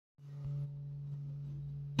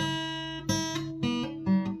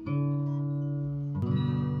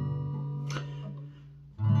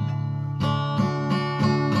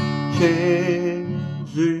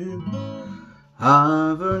Jésus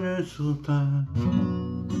est venu sur terre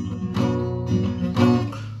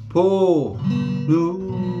pour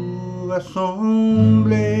nous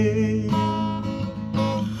rassembler.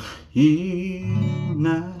 Il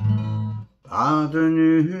n'a pas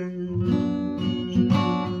tenu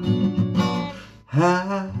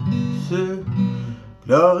à se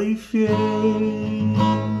glorifier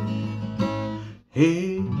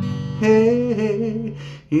et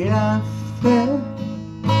il a fait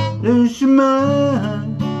le chemin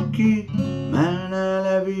qui mène à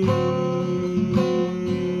la vie.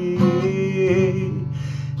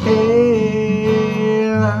 Et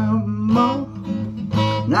la mort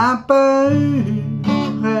n'a pas eu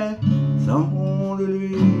raison de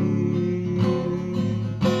lui.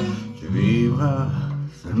 Tu vivras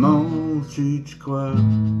seulement si tu crois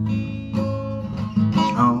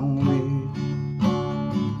en lui.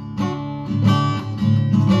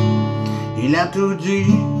 Il a tout dit,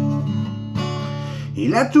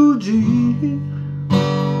 il a tout dit,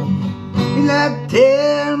 il a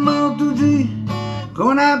tellement tout dit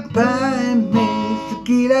qu'on n'a pas aimé ce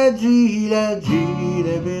qu'il a dit. Il a dit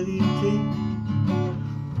la vérité,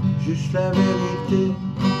 juste la vérité.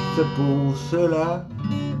 C'est pour cela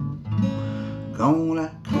qu'on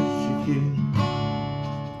l'a crucifié.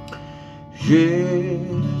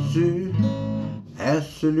 Jésus est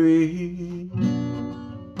celui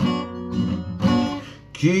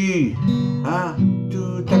qui a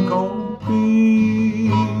tout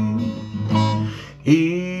accompli.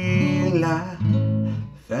 Il a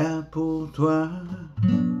fait pour toi,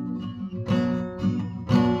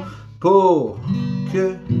 pour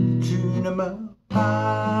que tu ne meurs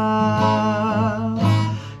pas,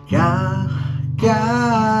 car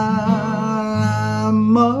la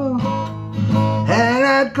mort est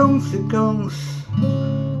la conséquence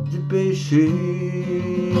du péché.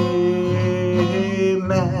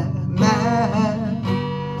 Mais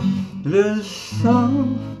le sang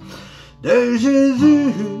de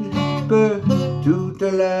Jésus peut tout te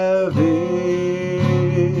laver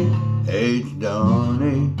et te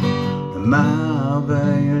donner le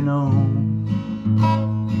merveilleux nom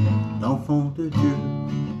d'enfant de Dieu.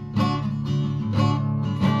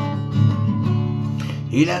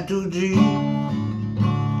 Il a tout dit,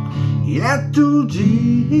 il a tout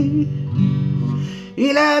dit,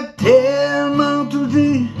 il a tellement tout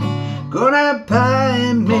dit qu'on n'a pas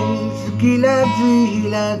aimé ce qu'il a dit.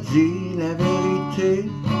 Il a dit la vérité,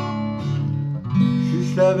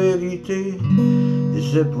 juste la vérité. Et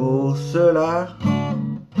c'est pour cela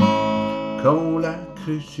qu'on l'a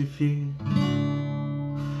crucifié.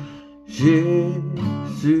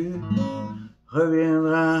 Jésus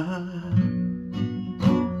reviendra,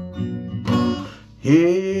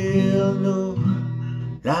 il nous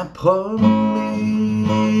l'a promis.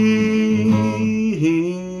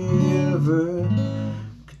 Il veut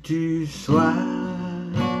que tu sois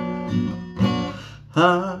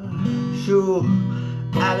un jour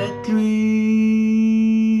avec lui.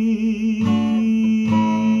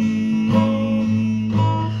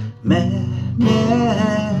 Mais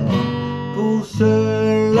pour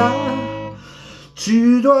cela,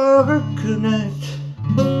 tu dois reconnaître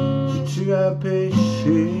que tu as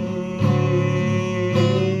péché.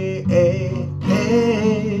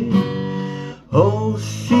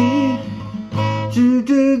 Aussi, tu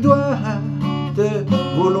te dois de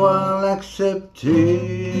vouloir l'accepter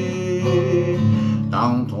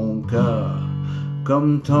dans ton cœur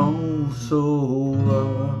comme ton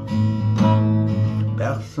sauveur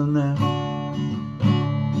personnel.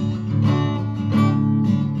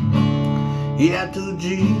 Il a tout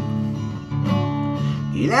dit,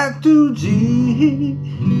 il a tout dit,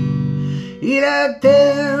 il a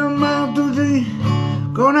tellement tout dit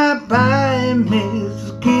qu'on n'a pas aimé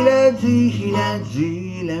ce qu'il a dit. Il a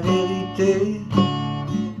dit la vérité,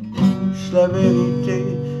 juste la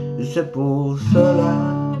vérité. Et c'est pour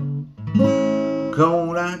cela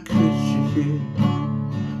qu'on l'a crucifié.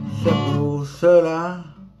 C'est pour cela